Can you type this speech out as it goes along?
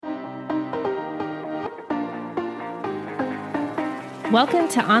Welcome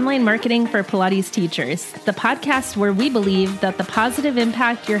to Online Marketing for Pilates Teachers, the podcast where we believe that the positive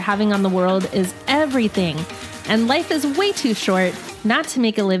impact you're having on the world is everything, and life is way too short not to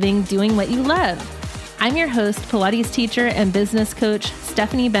make a living doing what you love. I'm your host, Pilates teacher and business coach,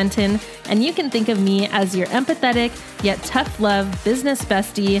 Stephanie Benton, and you can think of me as your empathetic yet tough love business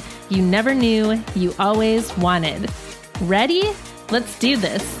bestie you never knew you always wanted. Ready? Let's do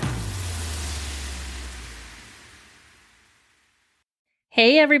this.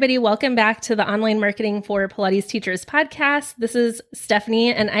 Hey, everybody. Welcome back to the Online Marketing for Pilates Teachers podcast. This is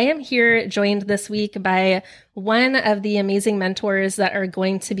Stephanie, and I am here joined this week by one of the amazing mentors that are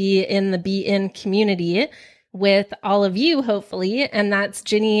going to be in the Be In community with all of you, hopefully, and that's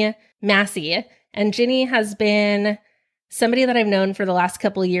Ginny Massie. And Ginny has been somebody that I've known for the last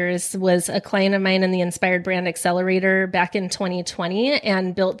couple of years, was a client of mine in the Inspired Brand Accelerator back in 2020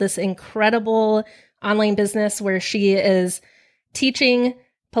 and built this incredible online business where she is teaching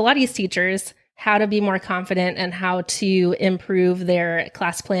Pilates teachers how to be more confident and how to improve their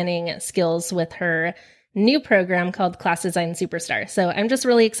class planning skills with her new program called Class Design Superstar. So I'm just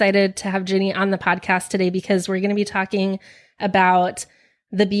really excited to have Ginny on the podcast today because we're going to be talking about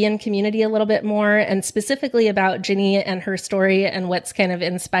the Be In community a little bit more, and specifically about Ginny and her story and what's kind of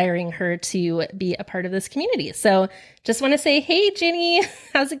inspiring her to be a part of this community. So just want to say, hey, Ginny,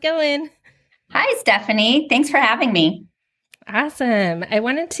 how's it going? Hi, Stephanie. Thanks for having me. Awesome. I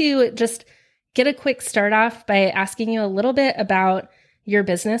wanted to just get a quick start off by asking you a little bit about your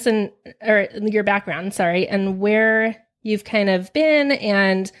business or your background, and where you've kind of been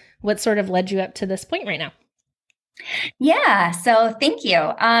and what sort of led you up to this point right now. Yeah. So thank you.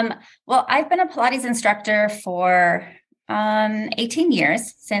 Well, I've been a Pilates instructor for 18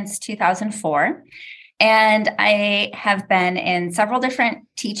 years, since 2004. And I have been in several different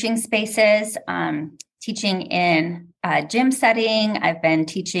teaching spaces, teaching in a gym setting. I've been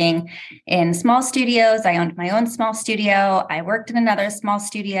teaching in small studios. I owned my own small studio. I worked in another small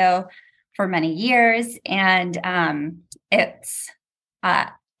studio for many years. And it's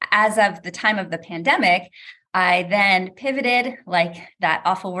as of the time of the pandemic, I then pivoted, like that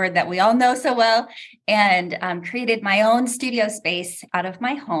awful word that we all know so well, and created my own studio space out of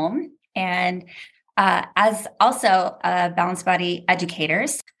my home. And as also a balanced body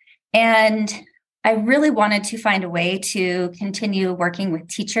educators. And I really wanted to find a way to continue working with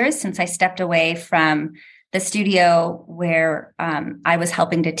teachers since I stepped away from the studio where I was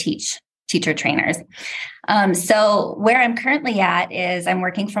helping to teach teacher trainers. So where I'm currently at is I'm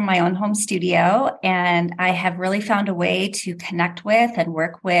working from my own home studio, and I have really found a way to connect with and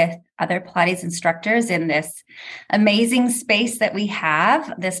work with other Pilates instructors in this amazing space that we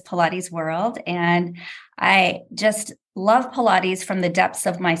have, this Pilates world. And I just love Pilates from the depths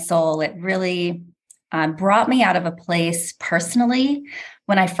of my soul. It really brought me out of a place personally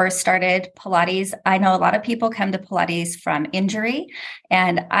when I first started Pilates. I know a lot of people come to Pilates from injury,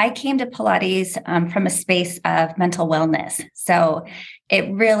 and I came to Pilates from a space of mental wellness. So it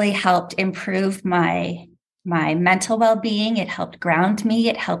really helped improve my mental well-being. It helped ground me.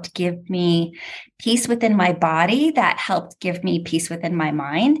 It helped give me peace within my body. That helped give me peace within my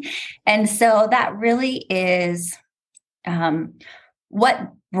mind. And so that really is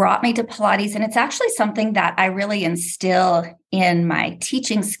what brought me to Pilates. And it's actually something that I really instill in my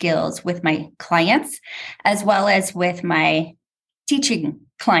teaching skills with my clients, as well as with my teaching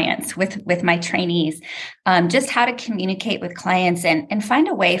clients, with my trainees, just how to communicate with clients and find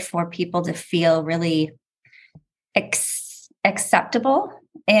a way for people to feel really acceptable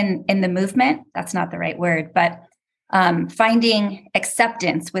in the movement. That's not the right word, but finding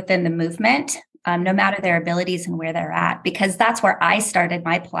acceptance within the movement, no matter their abilities and where they're at, because that's where I started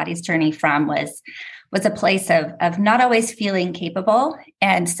my Pilates journey from, was a place of not always feeling capable.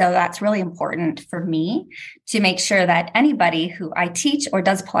 And so that's really important for me to make sure that anybody who I teach or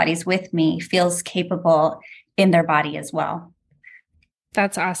does Pilates with me feels capable in their body as well.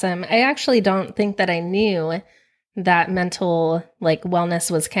 That's awesome. I actually don't think that I knew that mental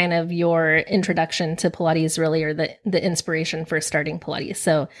wellness was kind of your introduction to Pilates, really, or the inspiration for starting Pilates.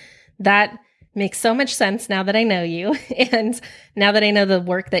 So that makes so much sense now that I know you, and now that I know the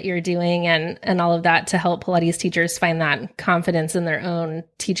work that you're doing and all of that to help Pilates teachers find that confidence in their own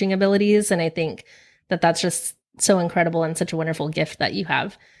teaching abilities. And I think that that's just so incredible and such a wonderful gift that you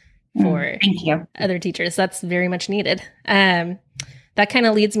have for Thank you. Other teachers. That's very much needed. That kind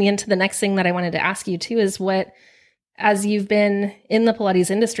of leads me into the next thing that I wanted to ask you too, is as you've been in the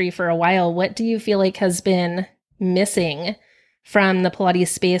Pilates industry for a while, what do you feel like has been missing from the Pilates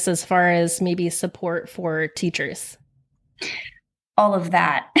space as far as maybe support for teachers? All of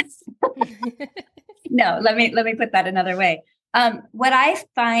that. No, let me put that another way. What I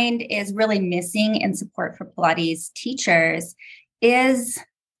find is really missing in support for Pilates teachers is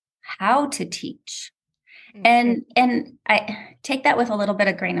how to teach. And I take that with a little bit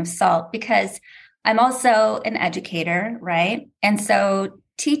of grain of salt because I'm also an educator, right? And so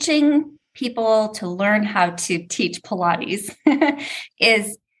teaching people to learn how to teach Pilates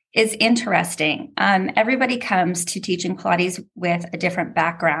is interesting. Everybody comes to teaching Pilates with a different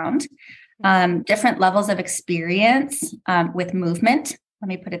background, different levels of experience with movement. Let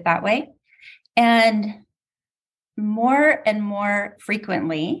me put it that way. And more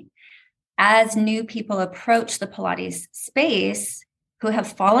frequently, as new people approach the Pilates space who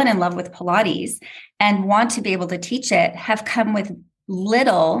have fallen in love with Pilates and want to be able to teach it, have come with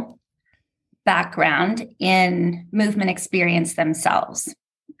little background in movement experience themselves.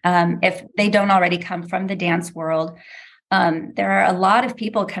 If they don't already come from the dance world, there are a lot of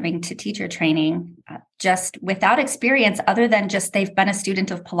people coming to teacher training just without experience other than just they've been a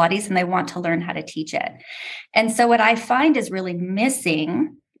student of Pilates and they want to learn how to teach it. And so what I find is really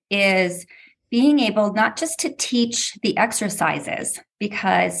missing is being able not just to teach the exercises,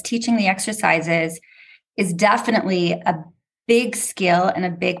 because teaching the exercises is definitely a big skill and a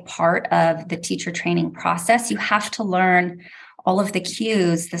big part of the teacher training process. You have to learn all of the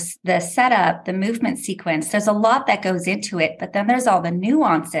cues, the setup, the movement sequence. There's a lot that goes into it, but then there's all the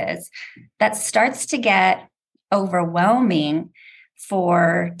nuances that starts to get overwhelming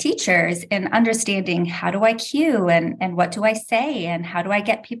for teachers in understanding how do I cue and what do I say and how do I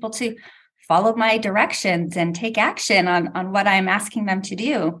get people to follow my directions and take action on what I'm asking them to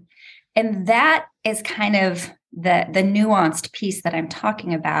do. And that is kind of the nuanced piece that I'm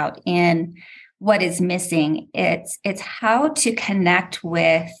talking about in what is missing. It's how to connect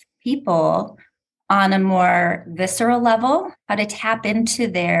with people on a more visceral level, how to tap into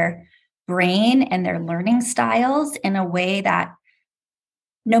their brain and their learning styles in a way that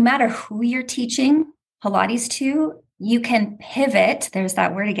no matter who you're teaching Pilates to, you can pivot, there's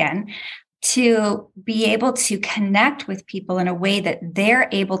that word again, to be able to connect with people in a way that they're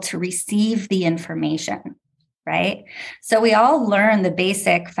able to receive the information, right? So we all learn the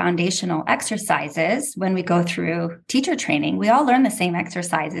basic foundational exercises when we go through teacher training. We all learn the same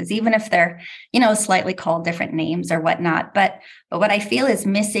exercises, even if they're, slightly called different names or whatnot. But what I feel is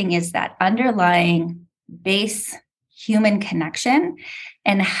missing is that underlying base human connection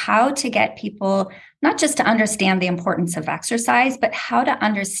and how to get people not just to understand the importance of exercise, but how to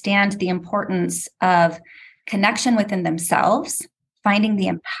understand the importance of connection within themselves, finding the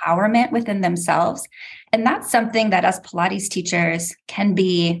empowerment within themselves. And that's something that as Pilates teachers can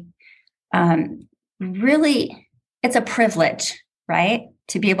be really, it's a privilege, right?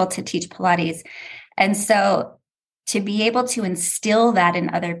 To be able to teach Pilates. And so to be able to instill that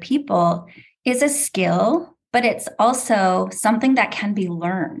in other people is a skill, but it's also something that can be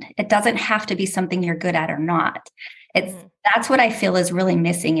learned. It doesn't have to be something you're good at or not. That's what I feel is really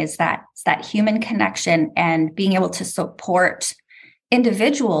missing is that human connection and being able to support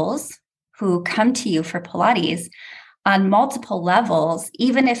individuals who come to you for Pilates on multiple levels,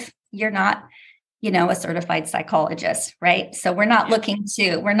 even if you're not, a certified psychologist, right? So we're not looking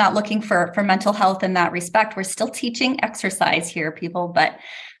for mental health in that respect. We're still teaching exercise here, people, but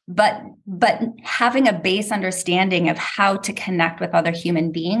having a base understanding of how to connect with other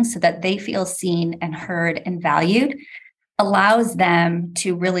human beings so that they feel seen and heard and valued allows them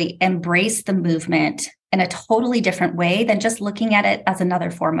to really embrace the movement in a totally different way than just looking at it as another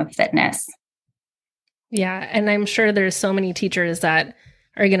form of fitness. Yeah. And I'm sure there's so many teachers that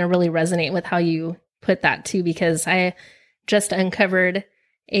are going to really resonate with how you put that too, because I just uncovered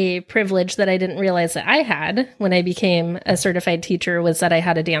a privilege that I didn't realize that I had when I became a certified teacher was that I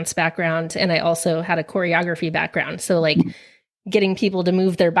had a dance background and I also had a choreography background. So like getting people to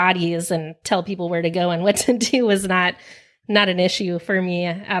move their bodies and tell people where to go and what to do was not an issue for me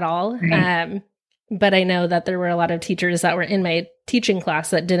at all. Right. But I know that there were a lot of teachers that were in my teaching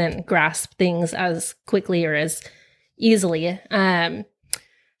class that didn't grasp things as quickly or as easily.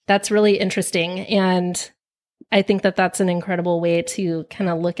 That's really interesting. And I think that that's an incredible way to kind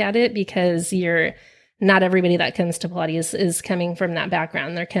of look at it because not everybody that comes to Pilates is coming from that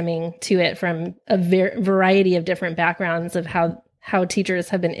background. They're coming to it from a variety of different backgrounds of how teachers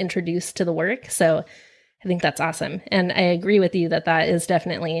have been introduced to the work. So I think that's awesome. And I agree with you that is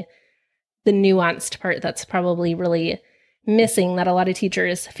definitely the nuanced part that's probably really missing that a lot of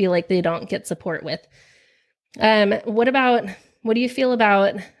teachers feel like they don't get support with. What do you feel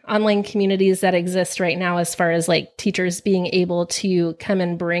about online communities that exist right now as far as like teachers being able to come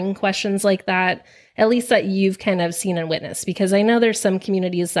and bring questions like that, at least that you've kind of seen and witnessed? Because I know there's some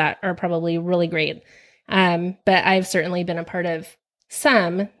communities that are probably really great But I've certainly been a part of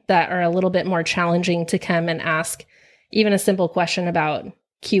some that are a little bit more challenging to come and ask even a simple question about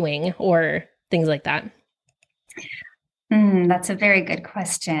queuing or things like that. That's a very good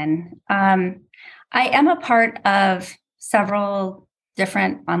question. I am a part of several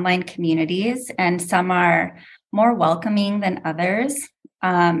different online communities, and some are more welcoming than others.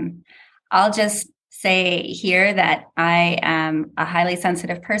 I'll just say here that I am a highly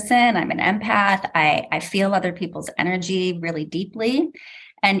sensitive person. I'm an empath. I feel other people's energy really deeply.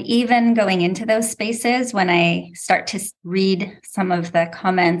 And even going into those spaces, when I start to read some of the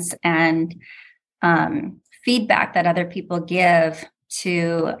comments and feedback that other people give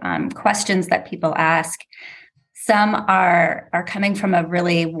to questions that people ask, some are coming from a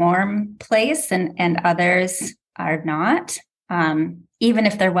really warm place, and others are not, even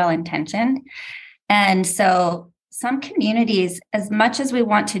if they're well-intentioned. And so some communities, as much as we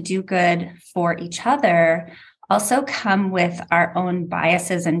want to do good for each other, also come with our own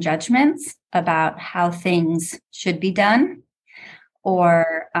biases and judgments about how things should be done,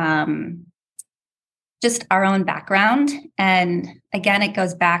 or just our own background. And again, it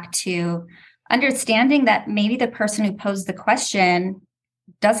goes back to understanding that maybe the person who posed the question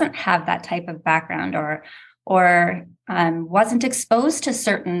doesn't have that type of background, or wasn't exposed to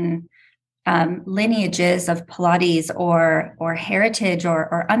certain lineages of Pilates or heritage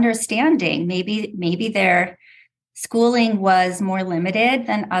or understanding. Maybe their schooling was more limited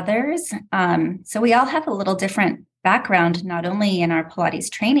than others. So we all have a little different background, not only in our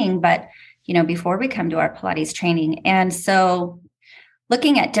Pilates training, but before we come to our Pilates training. And so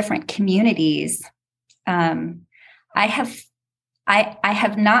looking at different communities, I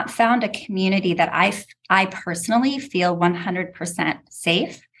have not found a community that I personally feel 100%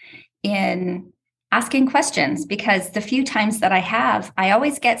 safe in asking questions, because the few times that I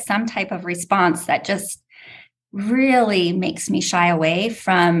always get some type of response that just really makes me shy away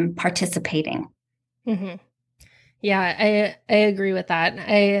from participating. Mm-hmm. Yeah, I agree with that.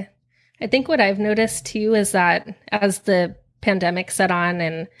 I think what I've noticed too is that as the pandemic set on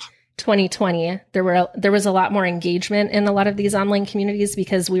in 2020, there was a lot more engagement in a lot of these online communities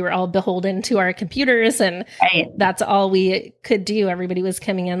because we were all beholden to our computers, and right. That's all we could do. Everybody was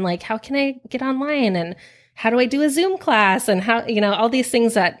coming in like, how can I get online? And how do I do a Zoom class? And how, all these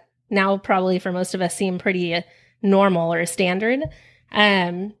things that now probably for most of us seem pretty normal or standard.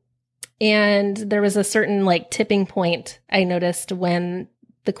 And there was a certain tipping point I noticed when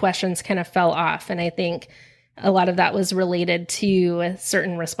the questions kind of fell off. And I think a lot of that was related to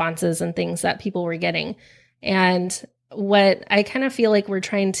certain responses and things that people were getting. And what I kind of feel like we're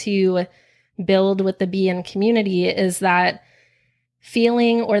trying to build with the BN community is that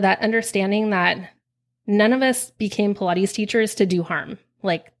feeling or that understanding that none of us became Pilates teachers to do harm.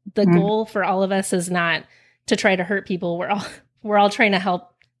 Like the goal for all of us is not to try to hurt people. We're all trying to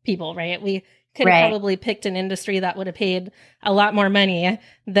help people, right? We could have probably picked an industry that would have paid a lot more money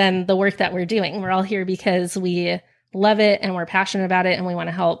than the work that we're doing. We're all here because we love it and we're passionate about it and we want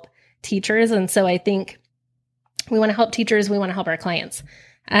to help teachers. And so I think we want to help teachers. We want to help our clients.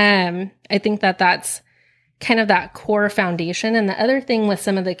 I think that that's kind of that core foundation. And the other thing with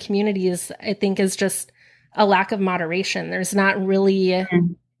some of the communities, I think, is just a lack of moderation. There's not really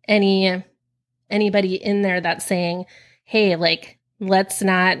anybody in there that's saying, hey, let's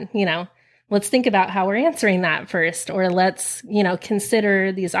not, let's think about how we're answering that first, or let's,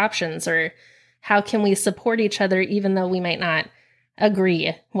 consider these options, or how can we support each other even though we might not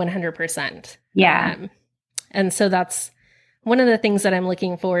agree 100%. Yeah. And so that's one of the things that I'm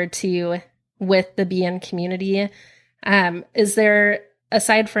looking forward to with the BN community. Is there,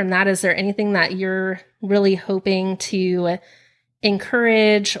 aside from that, is there anything that you're really hoping to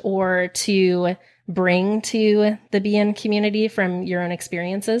encourage or to bring to the BN community from your own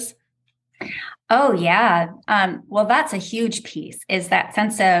experiences? Oh, yeah. Well, that's a huge piece, is that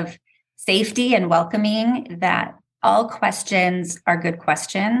sense of safety and welcoming, that all questions are good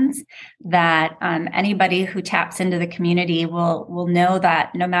questions, that anybody who taps into the community will know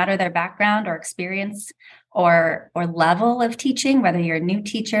that no matter their background or experience or level of teaching, whether you're a new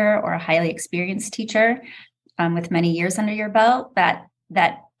teacher or a highly experienced teacher with many years under your belt, that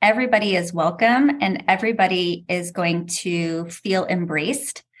everybody is welcome and everybody is going to feel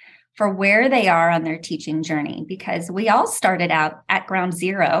embraced for where they are on their teaching journey, because we all started out at ground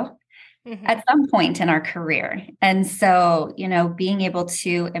zero at some point in our career. And so, being able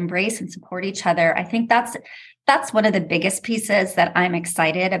to embrace and support each other, I think that's one of the biggest pieces that I'm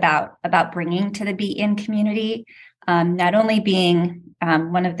excited about bringing to the BN community. Not only being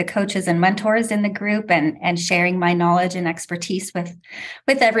one of the coaches and mentors in the group and sharing my knowledge and expertise with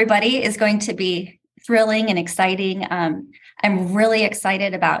everybody is going to be thrilling and exciting. I'm really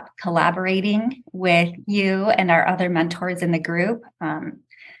excited about collaborating with you and our other mentors in the group.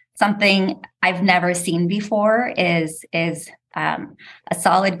 Something I've never seen before is a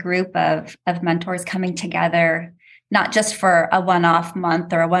solid group of mentors coming together, not just for a one-off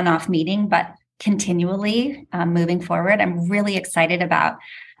month or a one-off meeting, but continually moving forward. I'm really excited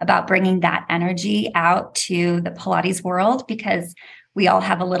about bringing that energy out to the Pilates world, because we all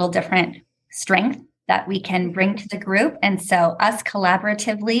have a little different strength that we can bring to the group. And so us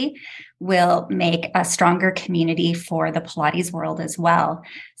collaboratively will make a stronger community for the Pilates world as well.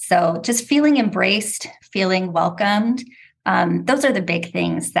 So just feeling embraced, feeling welcomed. Those are the big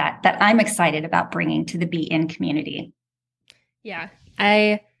things that I'm excited about bringing to the Be In community. Yeah,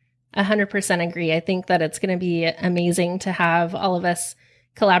 I 100% agree. I think that it's going to be amazing to have all of us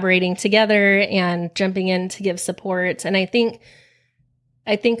collaborating together and jumping in to give support. And I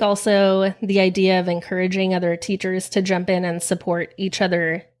think also the idea of encouraging other teachers to jump in and support each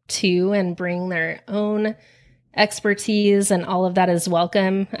other too and bring their own expertise and all of that is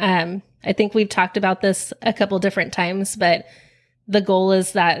welcome. I think we've talked about this a couple different times, but the goal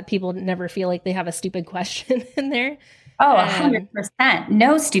is that people never feel like they have a stupid question in there. Oh, 100%.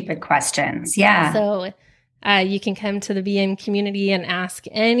 No stupid questions. Yeah. So you can come to the Be In community and ask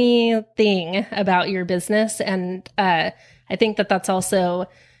anything about your business. And I think that that's also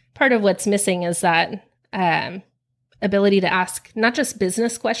part of what's missing, is that ability to ask not just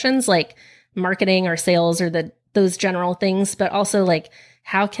business questions like marketing or sales or those general things, but also like,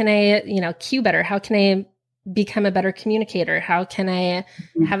 how can I, cue better? How can I become a better communicator? How can I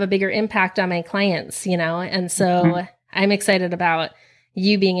have a bigger impact on my clients? And so I'm excited about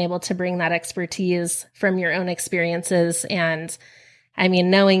you being able to bring that expertise from your own experiences. And I mean,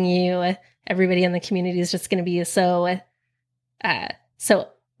 knowing you, everybody in the community is just going to be so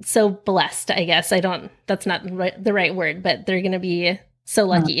blessed, I guess. That's not the right word, but they're going to be so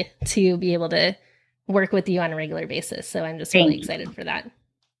lucky to be able to work with you on a regular basis. So I'm just really excited for that.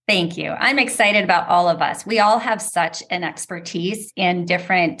 Thank you. I'm excited about all of us. We all have such an expertise in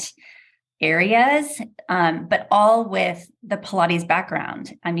different areas, but all with the Pilates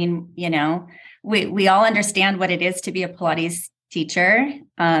background. I mean, we all understand what it is to be a Pilates teacher,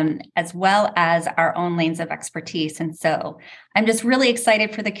 as well as our own lanes of expertise. And so I'm just really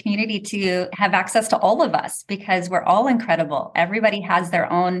excited for the community to have access to all of us, because we're all incredible. Everybody has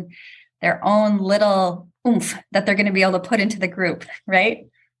their own little oomph that they're going to be able to put into the group, right?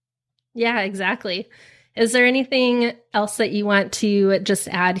 Yeah, exactly. Is there anything else that you want to just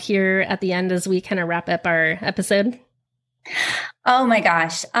add here at the end as we kind of wrap up our episode? Oh my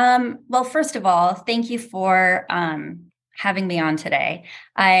gosh. Well, first of all, thank you for having me on today.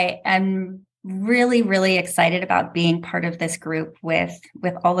 I am really, really excited about being part of this group with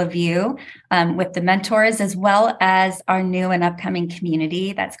all of you, with the mentors, as well as our new and upcoming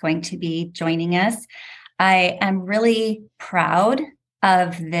community that's going to be joining us. I am really proud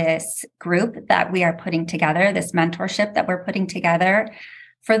of this group that we are putting together, this mentorship that we're putting together.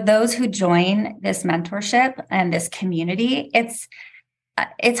 For those who join this mentorship and this community, it's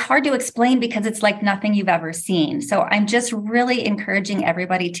hard to explain because it's like nothing you've ever seen. So I'm just really encouraging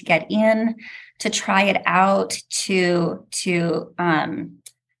everybody to get in, to try it out, to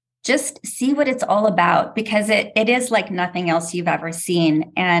just see what it's all about, because it is like nothing else you've ever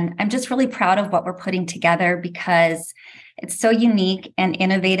seen. And I'm just really proud of what we're putting together, because it's so unique and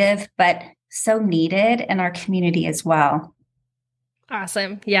innovative, but so needed in our community as well.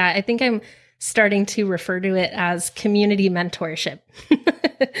 Awesome. Yeah, I think I'm starting to refer to it as community mentorship,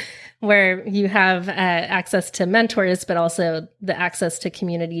 where you have access to mentors, but also the access to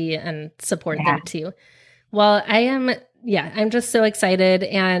community and support there too. Well, I'm just so excited,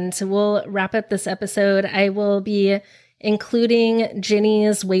 and we'll wrap up this episode. I will be including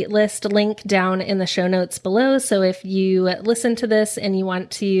Ginny's waitlist link down in the show notes below. So if you listen to this and you want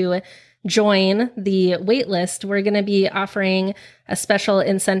to join the waitlist, we're going to be offering a special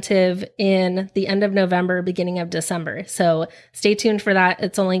incentive in the end of November, beginning of December. So stay tuned for that.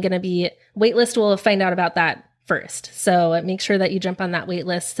 It's only going to be waitlist. We'll find out about that first. So make sure that you jump on that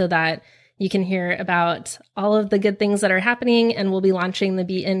waitlist so that you can hear about all of the good things that are happening. And we'll be launching the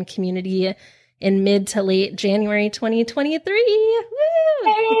Be In community in mid to late January 2023.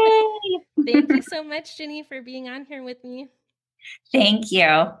 Woo! Thank you so much, Ginny, for being on here with me. Thank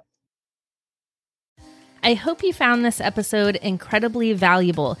you. I hope you found this episode incredibly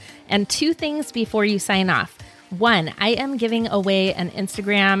valuable. And 2 things before you sign off. 1, I am giving away an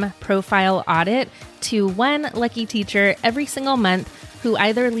Instagram profile audit to 1 lucky teacher every single month who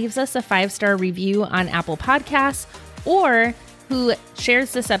either leaves us a 5-star review on Apple Podcasts or who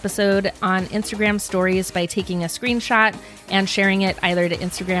shares this episode on Instagram stories by taking a screenshot and sharing it either to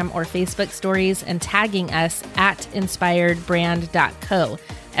Instagram or Facebook stories and tagging us at inspiredbrand.co.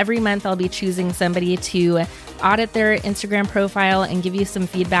 Every month, I'll be choosing somebody to audit their Instagram profile and give you some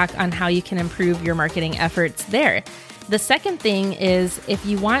feedback on how you can improve your marketing efforts there. The second thing is, if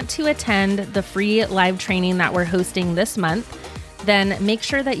you want to attend the free live training that we're hosting this month, then make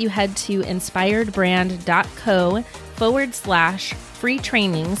sure that you head to inspiredbrand.co/free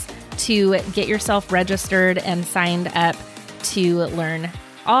trainings to get yourself registered and signed up to learn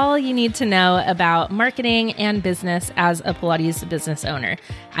all you need to know about marketing and business as a Pilates business owner.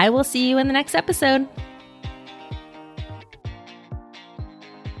 I will see you in the next episode.